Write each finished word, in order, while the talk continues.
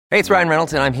Hey, it's Ryan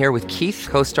Reynolds, and I'm here with Keith,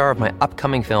 co-star of my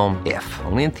upcoming film, If,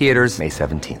 only in theaters May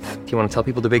 17th. Do you want to tell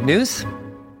people the big news?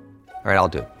 All right, I'll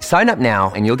do it. Sign up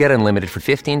now and you'll get unlimited for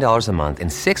 $15 a month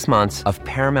and 6 months of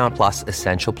Paramount Plus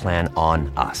Essential Plan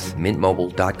on us.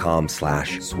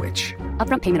 MintMobile.com/switch.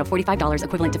 Upfront payment of $45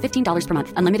 equivalent to $15 per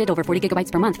month. Unlimited over 40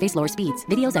 gigabytes per month. Face lower speeds.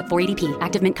 Videos at 480p.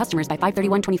 Active Mint customers by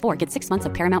 531.24 get 6 months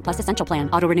of Paramount Plus Essential Plan.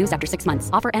 Auto renews after 6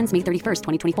 months. Offer ends May 31st,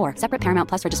 2024. Separate Paramount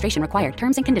Plus registration required.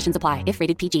 Terms and conditions apply if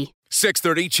rated PG.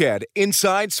 630 CHED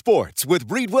Inside Sports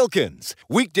with Reed Wilkins.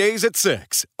 Weekdays at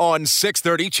 6 on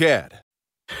 630 CHED.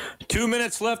 2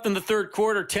 minutes left in the third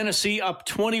quarter. Tennessee up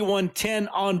 21-10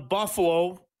 on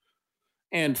Buffalo.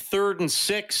 And 3rd and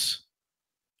 6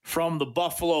 from the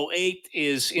Buffalo 8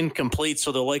 is incomplete,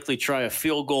 so they'll likely try a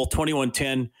field goal.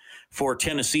 21-10 for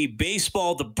Tennessee.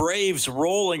 Baseball, the Braves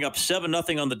rolling up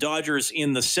 7-0 on the Dodgers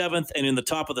in the 7th. And in the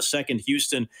top of the second,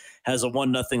 Houston has a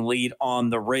 1-0 lead on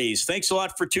the Rays. Thanks a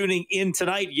lot for tuning in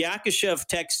tonight. Yakashev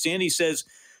texts in. He says,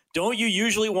 don't you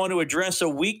usually want to address a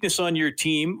weakness on your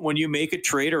team when you make a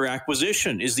trade or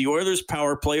acquisition? Is the Oilers'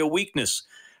 power play a weakness?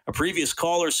 A previous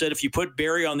caller said if you put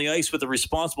Barrie on the ice with a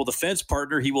responsible defense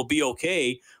partner, he will be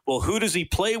okay. Well, who does he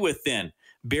play with then?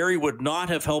 Barrie would not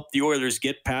have helped the Oilers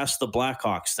get past the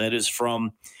Blackhawks. That is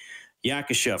from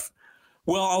Yakashev.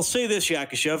 Well, I'll say this,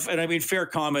 Yakashev, and I mean fair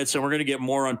comments, and we're going to get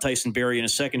more on Tyson Barrie in a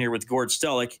second here with Gord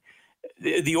Stellick.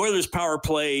 The Oilers' power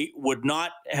play would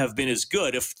not have been as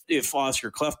good if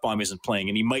Oscar Klefbom isn't playing,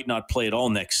 and he might not play at all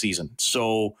next season.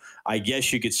 So I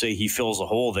guess you could say he fills a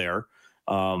hole there,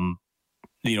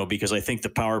 because I think the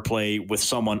power play with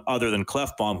someone other than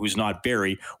Klefbom, who's not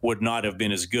Barrie, would not have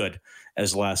been as good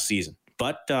as last season.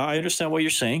 But I understand what you're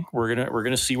saying. We're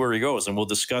gonna see where he goes, and we'll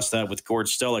discuss that with Gord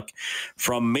Stellick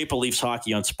from Maple Leafs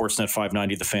Hockey on Sportsnet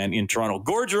 590 The Fan in Toronto.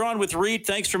 Gord, you're on with Reed.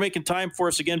 Thanks for making time for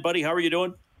us again, buddy. How are you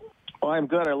doing? Oh, I'm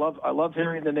good. I love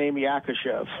hearing the name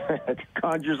Yakashev. It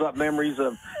conjures up memories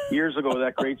of years ago,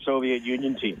 that great Soviet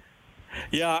Union team.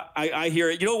 Yeah, I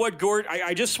hear it. You know what, Gord?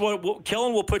 I just want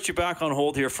Kellen will put you back on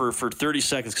hold here for 30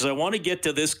 seconds because I want to get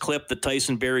to this clip that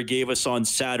Tyson Barrie gave us on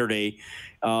Saturday.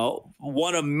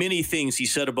 One of many things he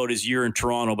said about his year in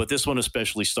Toronto, but this one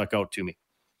especially stuck out to me.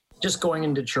 Just going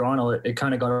into Toronto, it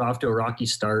kind of got off to a rocky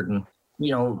start, and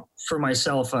for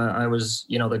myself, I was,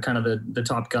 the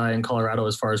top guy in Colorado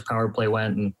as far as power play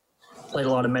went, and played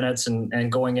a lot of minutes,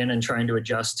 and going in and trying to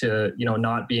adjust to,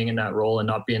 not being in that role and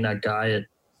not being that guy.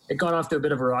 It got off to a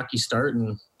bit of a rocky start,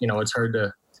 and, it's hard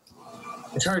to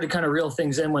kind of reel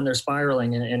things in when they're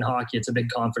spiraling in hockey. It's a big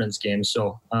confidence game.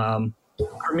 So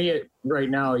for me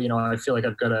right now, I feel like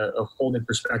I've got a whole new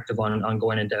perspective on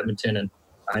going into Edmonton, and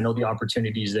I know the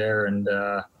opportunities there, and,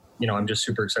 I'm just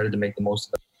super excited to make the most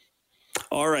of it.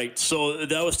 All right, so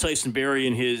that was Tyson Barrie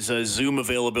and his Zoom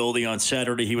availability on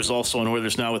Saturday. He was also on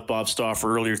Oilers Now with Bob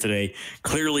Stauffer earlier today.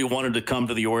 Clearly wanted to come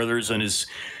to the Oilers and is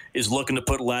looking to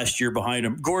put last year behind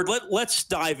him. Gord, let's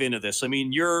dive into this. I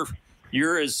mean, you're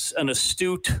as an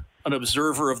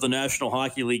observer of the National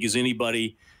Hockey League as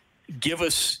anybody. Give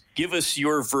us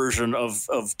your version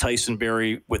of Tyson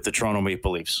Barrie with the Toronto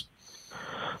Maple Leafs.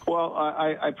 Well,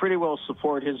 I pretty well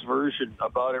support his version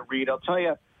about it, Reed. I'll tell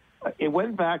you. It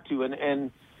went back to,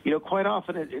 and quite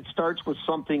often it starts with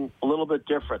something a little bit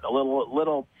different, a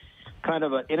little kind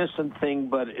of an innocent thing,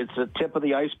 but it's a tip of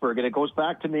the iceberg. And it goes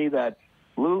back to me that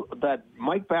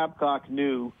Mike Babcock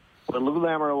knew when Lou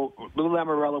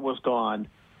Lamoriello was gone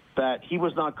that he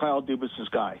was not Kyle Dubas's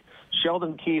guy.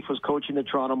 Sheldon Keefe was coaching the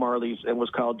Toronto Marlies and was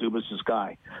Kyle Dubas's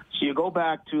guy. So you go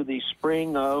back to the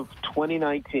spring of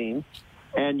 2019,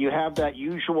 and you have that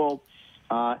usual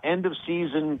end of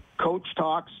season coach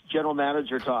talks, general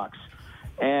manager talks.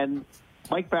 And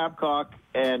Mike Babcock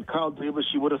and Kyle Dubas,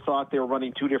 you would have thought they were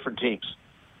running two different teams.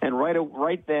 And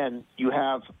right then you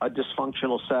have a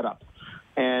dysfunctional setup.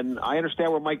 And I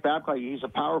understand where Mike Babcock, he's a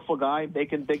powerful guy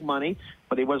making big money,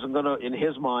 but he wasn't going to, in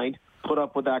his mind, put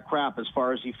up with that crap as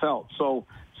far as he felt. So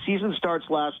season starts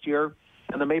last year,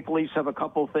 and the Maple Leafs have a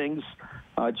couple things.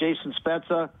 Jason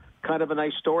Spezza, kind of a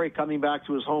nice story, coming back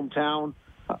to his hometown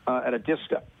at a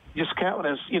discount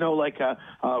as, like a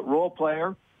role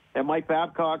player. And Mike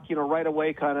Babcock, right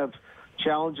away kind of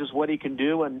challenges what he can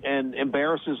do and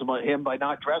embarrasses him by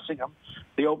not dressing him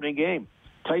the opening game.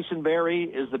 Tyson Barrie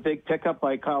is the big pickup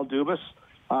by Kyle Dubas.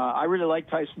 I really like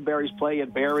Tyson Barrie's play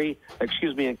in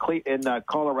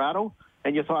Colorado.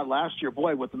 And you thought last year,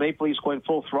 boy, with the Maple Leafs going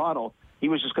full throttle, he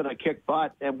was just going to kick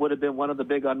butt and would have been one of the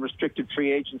big unrestricted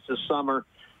free agents this summer.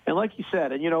 And like you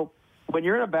said, and when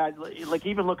you're in a bad, like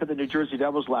even look at the New Jersey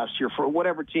Devils last year for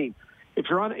whatever team. If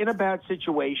you're in a bad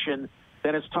situation,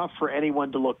 then it's tough for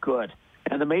anyone to look good.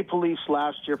 And the Maple Leafs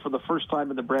last year, for the first time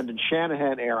in the Brendan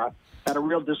Shanahan era, had a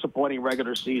real disappointing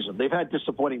regular season. They've had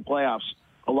disappointing playoffs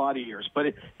a lot of years, but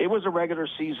it was a regular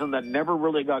season that never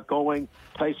really got going.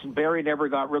 Tyson Barrie never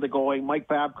got really going. Mike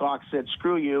Babcock said,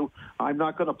 screw you, I'm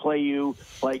not going to play you.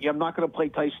 I'm not going to play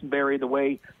Tyson Barrie the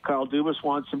way Kyle Dubas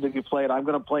wants him to be played. I'm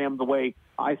going to play him the way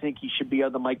I think he should be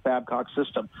on the Mike Babcock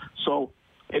system. So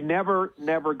it never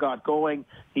got going.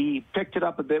 He picked it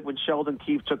up a bit when Sheldon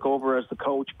Keefe took over as the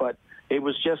coach, but it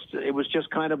was just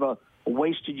kind of a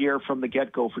wasted year from the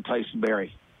get-go for Tyson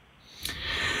Barrie.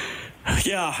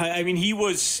 Yeah, I mean, he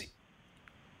was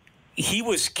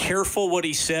careful what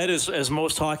he said, as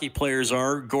most hockey players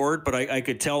are, Gord, but I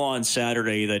could tell on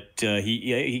Saturday that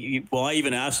I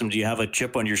even asked him, do you have a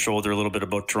chip on your shoulder a little bit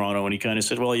about Toronto? And he kind of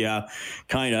said, well, yeah,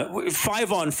 kind of.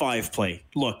 5-on-5 play.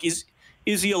 Look, is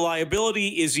he a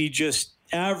liability? Is he just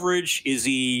average? Is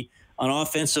he an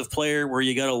offensive player where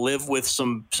you got to live with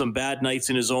some bad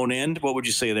nights in his own end? What would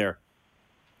you say there?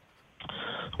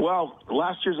 Well,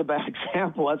 last year's a bad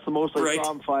example. That's the most I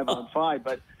saw him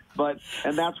 5-on-5, but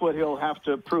and that's what he'll have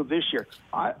to prove this year.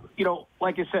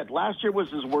 Like I said, last year was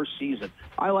his worst season.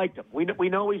 I liked him. We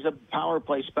know he's a power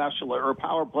play specialist, or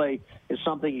power play is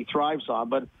something he thrives on.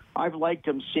 But I've liked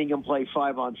him, seeing him play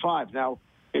 5-on-5. Now,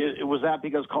 was that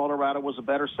because Colorado was a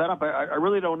better setup? I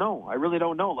really don't know.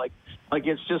 Like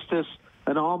it's just this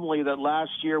anomaly that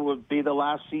last year would be the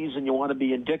last season you want to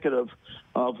be indicative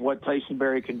of what Tyson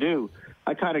Barrie can do.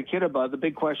 I kind of kid about it. The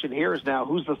big question here is now,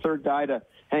 who's the third guy to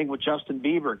hang with Justin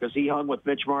Bieber? Because he hung with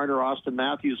Mitch Marner, Austin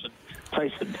Matthews, and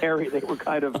Tyson Barrie. They were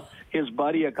kind of his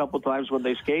buddy a couple times when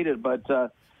they skated. But,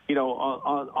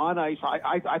 on ice,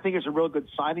 I think it's a real good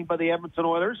signing by the Edmonton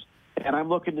Oilers, and I'm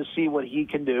looking to see what he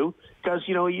can do. Because,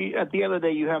 at the end of the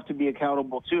day, you have to be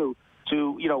accountable, too,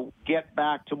 to, get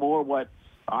back to more what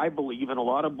I believe, and a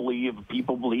lot of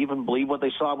people believe what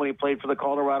they saw when he played for the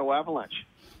Colorado Avalanche.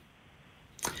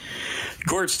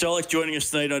 Gord Stellick joining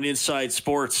us tonight on Inside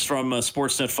Sports from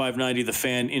Sportsnet 590, The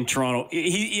Fan in Toronto.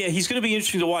 He's going to be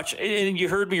interesting to watch. And you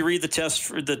heard me read the text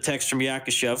from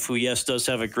Yakashev, who, yes, does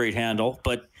have a great handle.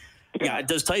 But, yeah,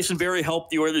 does Tyson Barrie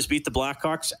help the Oilers beat the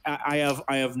Blackhawks? I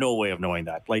have no way of knowing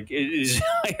that.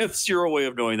 I have zero way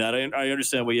of knowing that. I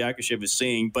understand what Yakashev is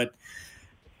saying, but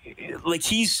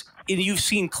you've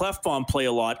seen Clefbaum play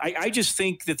a lot. I just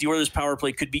think that the Oilers' power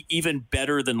play could be even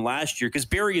better than last year, because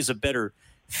Barrie is a better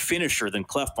finisher than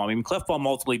Clefbaum. I mean, Clefbaum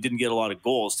ultimately didn't get a lot of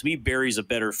goals. To me, Barrie's a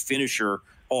better finisher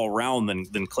all around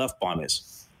than Clefbaum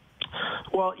is.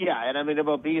 Well, yeah, and I mean,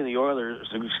 about being the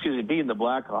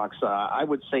Blackhawks, I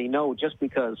would say no, just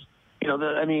because,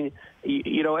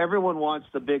 everyone wants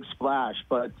the big splash,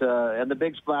 but and the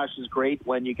big splash is great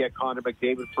when you get Connor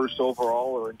McDavid first overall,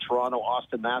 or in Toronto,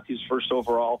 Austin Matthews first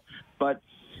overall, but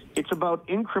it's about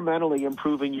incrementally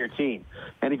improving your team.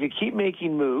 And if you keep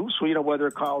making moves, whether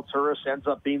Kyle Turris ends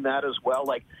up being that as well,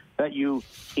 like that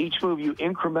each move you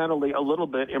incrementally a little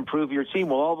bit improve your team.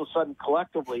 Well, all of a sudden,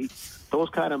 collectively, those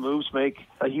kind of moves make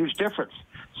a huge difference.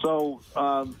 So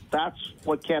that's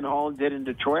what Ken Holland did in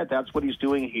Detroit. That's what he's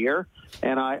doing here.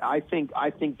 And I think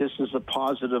this is a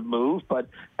positive move. But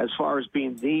as far as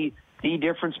being the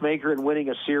difference maker in winning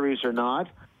a series or not,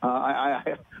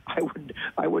 I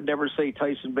would never say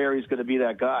Tyson Barrie is going to be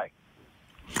that guy.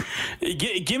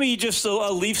 Give me just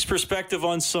a Leafs perspective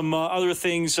on some other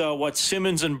things. What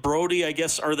Simmons and Brody, I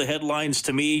guess, are the headlines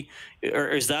to me. Or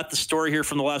is that the story here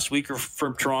from the last week, or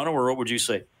from Toronto, or what would you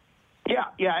say? Yeah,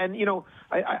 and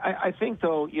I think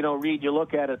though, Reed, you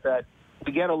look at it that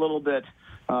we get a little bit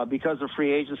because of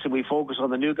free agency, we focus on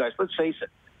the new guys. Let's face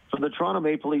it. For the Toronto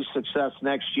Maple Leafs success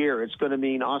next year, it's going to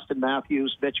mean Austin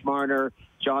Matthews, Mitch Marner,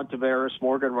 John Tavares,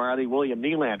 Morgan Riley, William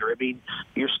Nylander. I mean,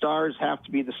 your stars have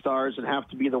to be the stars and have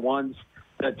to be the ones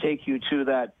that take you to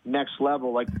that next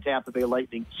level, like the Tampa Bay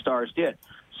Lightning stars did.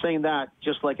 Saying that,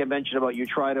 just like I mentioned about you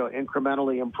try to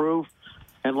incrementally improve.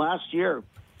 And last year,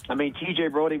 I mean,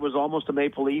 TJ Brody was almost a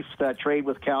Maple Leaf. That trade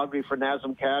with Calgary for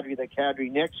Nazem Kadri that Kadri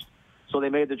nixed. So they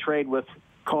made the trade with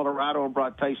Colorado and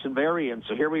brought Tyson Barrie in.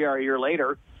 So here we are a year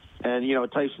later. And,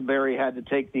 Tyson Barrie had to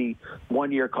take the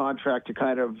one-year contract to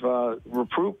kind of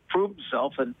prove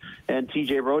himself, and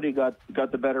T.J. Brody got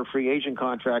the better free agent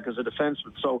contract as a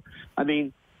defenseman. So, I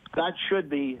mean, that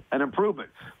should be an improvement.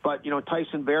 But,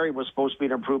 Tyson Barrie was supposed to be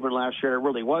an improvement last year. It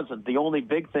really wasn't. The only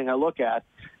big thing I look at,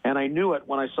 and I knew it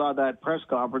when I saw that press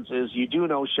conference, is you do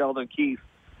know Sheldon Keefe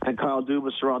and Kyle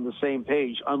Dubas are on the same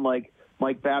page, unlike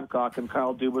Mike Babcock and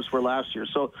Kyle Dubas were last year.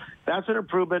 So that's an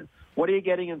improvement. What are you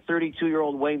getting in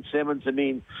 32-year-old Wayne Simmons? I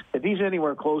mean, if he's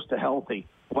anywhere close to healthy,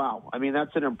 wow. I mean,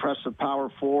 that's an impressive power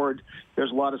forward. There's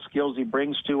a lot of skills he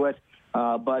brings to it.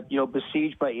 But,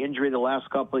 besieged by injury the last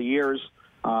couple of years,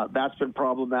 That's been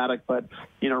problematic. But,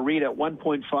 Reed, at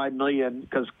 $1.5 million,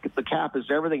 because the cap is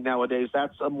everything nowadays,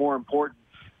 that's a more important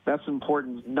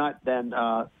nut than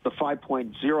the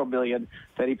 $5.0 million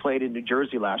that he played in New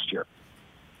Jersey last year.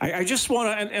 I just want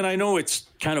to, and I know it's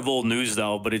kind of old news,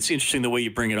 though, but it's interesting the way you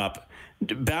bring it up.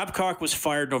 Babcock was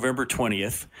fired November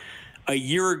 20th. A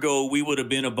year ago, we would have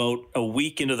been about a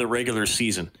week into the regular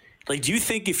season. Like, do you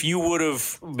think if you would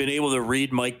have been able to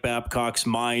read Mike Babcock's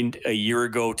mind a year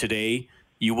ago today,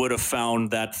 you would have found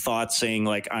that thought saying,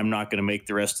 like, I'm not going to make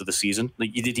the rest of the season?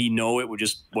 Like, did he know it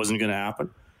just wasn't going to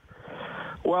happen?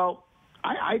 Well,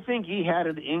 I think he had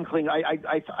an inkling.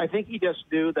 I think he just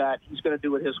knew that he's going to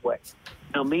do it his way.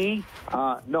 Now,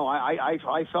 no,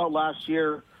 I felt last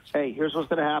year, hey, here's what's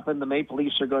going to happen. The Maple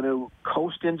Leafs are going to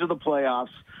coast into the playoffs,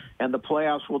 and the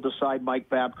playoffs will decide Mike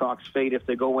Babcock's fate if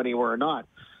they go anywhere or not.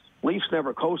 Leafs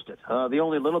never coasted. The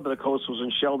only little bit of coast was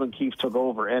when Sheldon Keefe took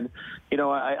over. And,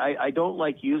 I don't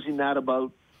like using that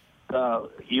about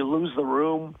you lose the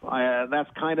room. That's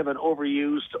kind of an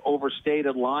overused,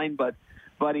 overstated line, but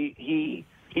he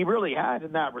really had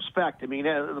in that respect. I mean,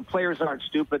 the players aren't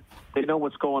stupid. They know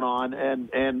what's going on,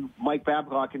 and Mike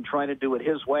Babcock can try to do it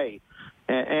his way.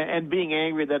 And being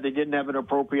angry that they didn't have an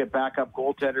appropriate backup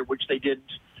goaltender, which they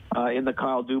didn't in the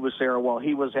Kyle Dubas era while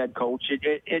he was head coach.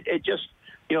 It just,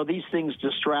 these things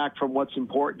distract from what's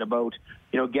important about,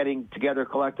 getting together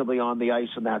collectively on the ice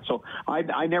and that. So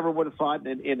I never would have thought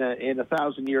in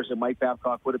 1,000 years that Mike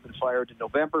Babcock would have been fired in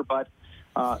November. But,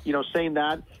 saying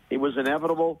that, it was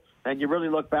inevitable. And you really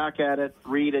look back at it,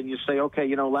 Reed, and you say,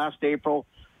 okay, last April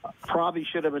probably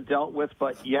should have been dealt with,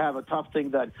 but you have a tough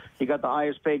thing that you got the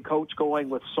highest paid coach going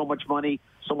with so much money,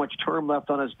 so much term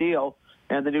left on his deal,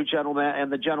 and the new general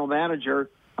manager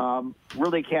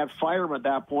really can't fire him at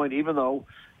that point, even though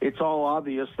it's all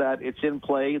obvious that it's in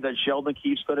play that Sheldon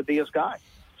Keefe's going to be his guy.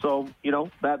 So,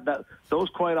 that those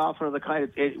quite often are the kind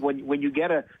of when you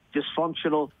get a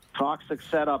dysfunctional, toxic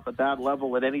setup at that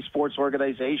level at any sports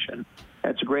organization,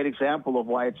 that's a great example of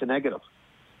why it's a negative.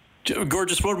 Gord,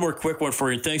 just one more quick one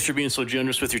for you. Thanks for being so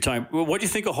generous with your time. What do you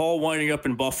think of Hall winding up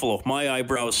in Buffalo? My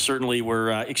eyebrows certainly were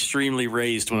extremely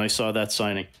raised when I saw that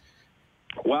signing.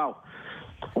 Wow.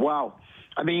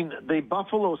 I mean, the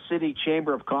Buffalo City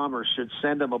Chamber of Commerce should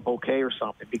send him a bouquet or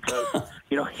something because,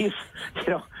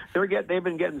 they've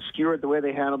been getting skewered the way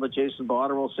they handled the Jason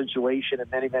Botterill situation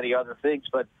and many, many other things.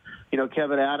 But,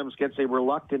 Kevin Adams gets a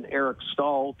reluctant Eric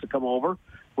Stahl to come over,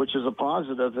 which is a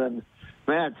positive. And,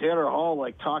 man, Taylor Hall,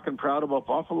 talking proud about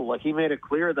Buffalo. He made it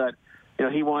clear that,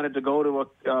 he wanted to go to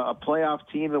a playoff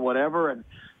team and whatever. And,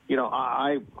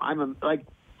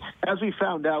 as we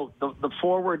found out, the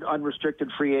forward unrestricted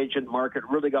free agent market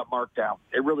really got marked down.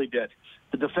 It really did.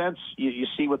 The defense, you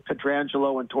see with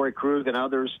Pietrangelo and Torrey Krug and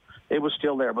others, it was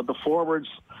still there. But the forwards,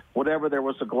 whatever, there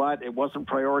was a glut. It wasn't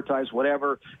prioritized,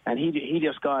 whatever. And he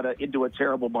just got into a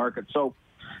terrible market. So,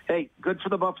 hey, good for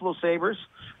the Buffalo Sabres.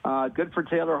 Good for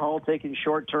Taylor Hall taking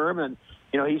short term. And,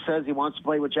 he says he wants to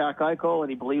play with Jack Eichel, and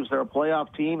he believes they're a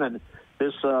playoff team. And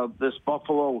this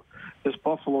Buffalo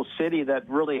City that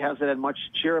really hasn't had much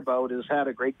to cheer about has had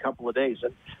a great couple of days.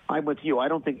 And I'm with you. I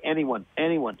don't think anyone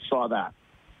saw that.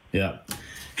 Yeah.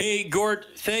 Hey, Gord,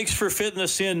 thanks for fitting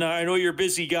us in. I know you're a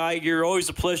busy guy. You're always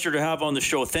a pleasure to have on the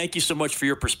show. Thank you so much for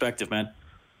your perspective, man.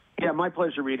 Yeah, my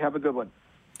pleasure, Reed. Have a good one.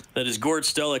 That is Gord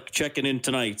Stellick checking in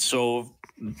tonight. So,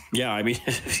 yeah, I mean,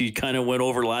 he kind of went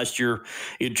over last year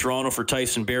in Toronto for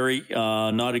Tyson Barrie.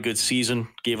 Not a good season.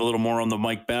 Gave a little more on the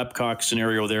Mike Babcock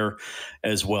scenario there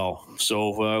as well.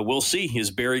 So we'll see.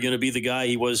 Is Barrie going to be the guy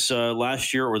he was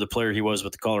last year or the player he was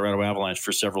with the Colorado Avalanche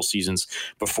for several seasons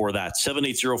before that?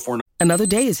 78049. Another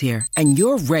day is here, and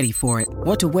you're ready for it.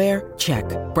 What to wear? Check.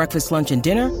 Breakfast, lunch, and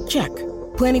dinner? Check.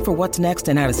 Planning for what's next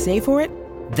and how to save for it?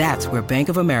 That's where Bank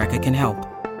of America can help.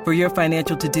 For your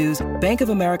financial to-dos, Bank of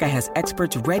America has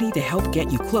experts ready to help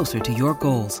get you closer to your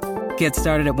goals. Get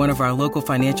started at one of our local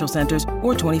financial centers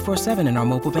or 24/7 in our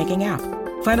mobile banking app.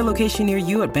 Find a location near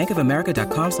you at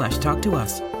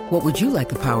bankofamerica.com/talktous. What would you like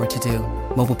the power to do?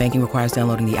 Mobile banking requires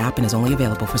downloading the app and is only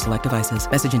available for select devices.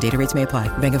 Message and data rates may apply.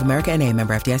 Bank of America NA,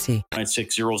 member FDIC.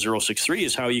 960-0063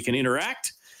 is how you can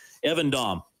interact. Evan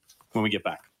Daum, when we get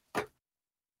back.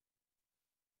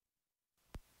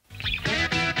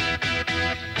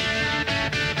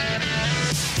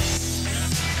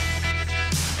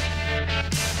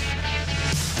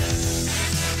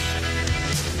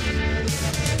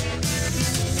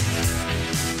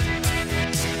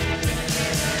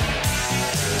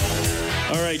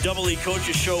 All right, Double E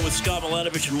Coaches Show with Scott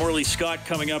Milanovich and Morley Scott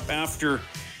coming up after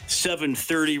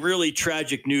 7:30. Really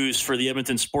tragic news for the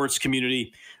Edmonton sports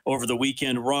community over the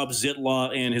weekend. Rob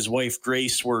Zittlau and his wife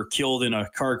Grace were killed in a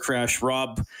car crash.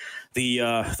 Rob,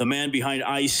 the man behind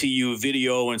ICU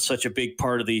Video and such a big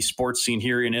part of the sports scene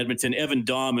here in Edmonton. Evan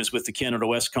Daum is with the Canada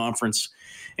West Conference,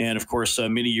 and of course,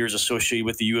 many years associated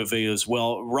with the U of A as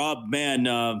well. Rob, man,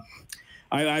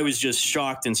 I was just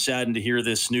shocked and saddened to hear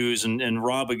this news. And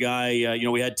Rob, a guy,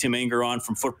 we had Tim Anger on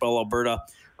from Football Alberta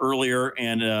earlier,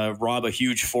 and Rob, a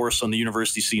huge force on the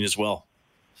university scene as well.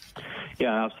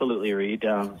 Yeah, absolutely, Reed.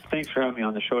 Thanks for having me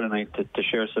on the show tonight to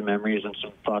share some memories and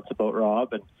some thoughts about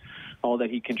Rob and all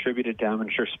that he contributed to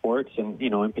amateur sports, and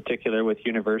in particular with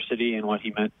university and what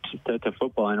he meant to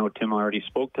football. I know Tim already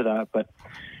spoke to that, but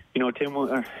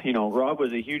Rob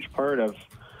was a huge part of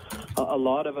a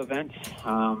lot of events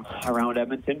around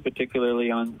Edmonton,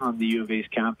 particularly on the U of A's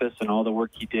campus, and all the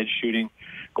work he did shooting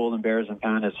Golden Bears and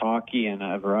Pandas hockey and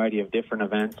a variety of different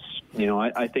events.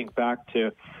 I think back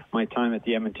to my time at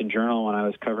the Edmonton Journal when I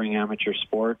was covering amateur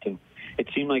sport, and it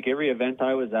seemed like every event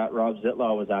I was at, Rob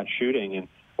Zittlau was at shooting. And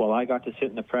while I got to sit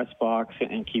in the press box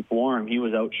and keep warm, he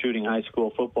was out shooting high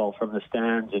school football from the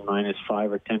stands in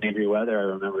 -5 or 10 degree weather, I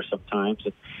remember sometimes.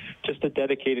 And just a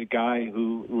dedicated guy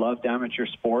who loved amateur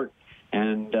sport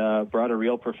and brought a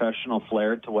real professional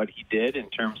flair to what he did in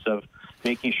terms of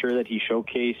making sure that he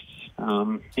showcased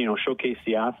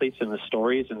the athletes and the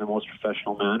stories in the most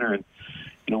professional manner. And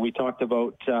we talked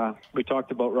about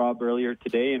Rob earlier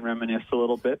today and reminisced a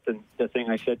little bit. And the thing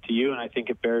I said to you, and I think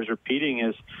it bears repeating,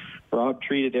 is Rob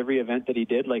treated every event that he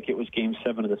did like it was Game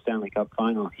 7 of the Stanley Cup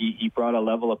Final. He brought a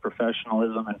level of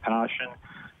professionalism and passion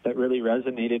that really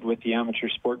resonated with the amateur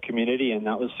sport community, and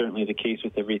that was certainly the case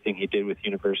with everything he did with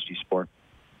university sport.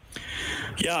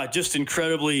 Yeah, just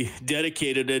incredibly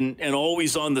dedicated and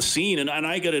always on the scene. And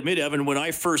I got to admit, Evan, when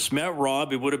I first met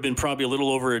Rob, it would have been probably a little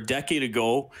over a decade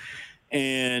ago.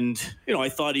 And, I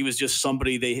thought he was just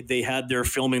somebody they had there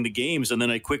filming the games. And then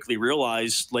I quickly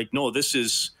realized, no, this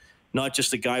is not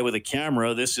just a guy with a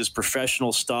camera. This is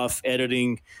professional stuff,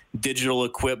 editing, digital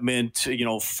equipment,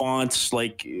 fonts.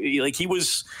 He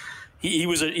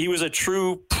was a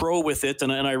true pro with it.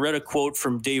 And I read a quote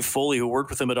from Dave Foley, who worked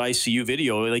with him at ICU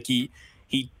Video.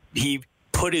 He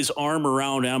put his arm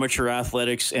around amateur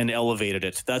athletics and elevated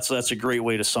it. That's a great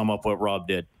way to sum up what Rob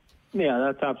did. Yeah,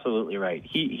 that's absolutely right.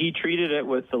 He treated it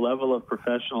with the level of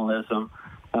professionalism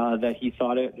that he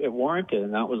thought it warranted,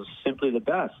 and that was simply the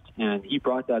best. And he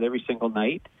brought that every single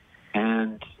night.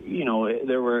 And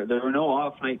there were no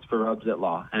off nights for Rob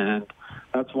Zittlau, and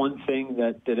that's one thing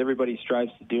that everybody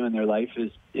strives to do in their life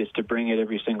is to bring it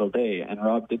every single day. And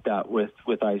Rob did that with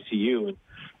ICU, and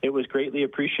it was greatly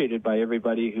appreciated by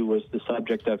everybody who was the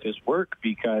subject of his work,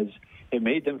 because it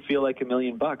made them feel like $1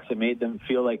 million. It made them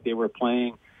feel like they were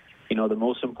playing the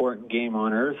most important game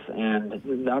on earth, and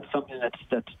that's something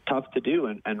that's tough to do,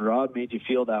 and Rob made you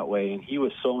feel that way. And he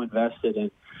was so invested in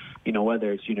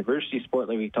whether it's university sport,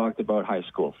 like we talked about, high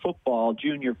school football,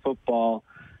 junior football,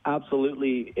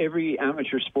 absolutely every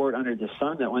amateur sport under the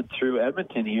sun that went through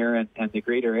Edmonton here and the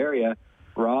greater area.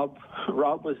 Rob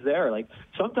was there.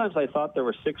 Sometimes I thought there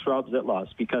were 6 Rob Zittlaus,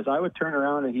 because I would turn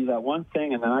around and he's at one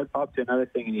thing, and then I'd pop to another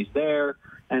thing and he's there,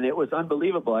 and it was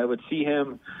unbelievable. I would see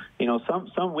him,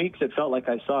 some weeks it felt like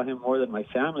I saw him more than my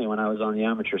family when I was on the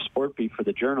amateur sport beat for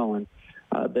the Journal. And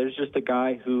there's just a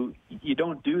guy who, you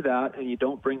don't do that and you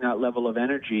don't bring that level of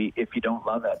energy if you don't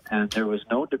love it. And there was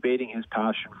no debating his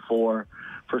passion for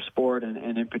sport,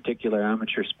 and in particular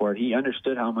amateur sport. He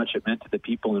understood how much it meant to the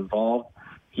people involved.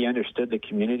 He understood the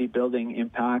community building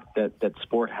impact that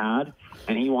sport had,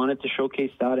 and he wanted to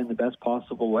showcase that in the best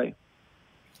possible way.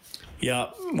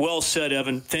 Yeah, well said,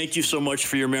 Evan. Thank you so much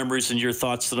for your memories and your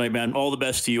thoughts tonight, man. All the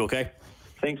best to you, okay?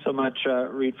 Thanks so much,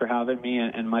 Reed, for having me,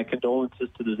 and my condolences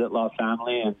to the Zittlau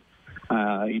family. And,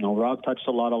 Rob touched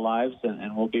a lot of lives,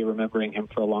 and we'll be remembering him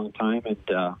for a long time. And,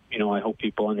 I hope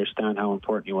people understand how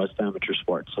important he was to amateur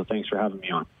sports. So thanks for having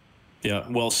me on. Yeah,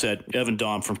 well said. Evan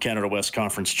Daum from Canada West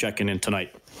Conference checking in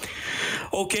tonight.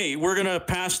 Okay, we're going to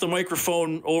pass the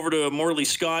microphone over to Morley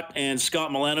Scott and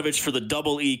Scott Milanovich for the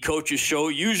Double E Coaches Show.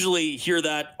 Usually hear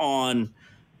that on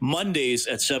Mondays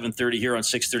at 7:30 here on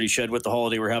 6:30 Shed. With the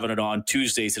holiday, we're having it on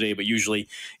Tuesday today, but usually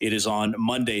it is on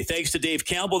Monday. Thanks to Dave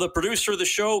Campbell, the producer of the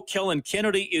show. Kellen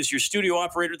Kennedy is your studio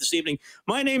operator this evening.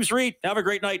 My name's Reed. Have a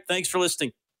great night. Thanks for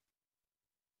listening.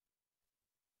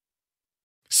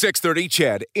 6:30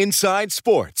 Ched Inside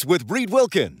Sports with Reed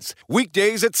Wilkins.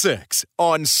 Weekdays at 6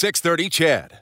 on 6:30 Ched.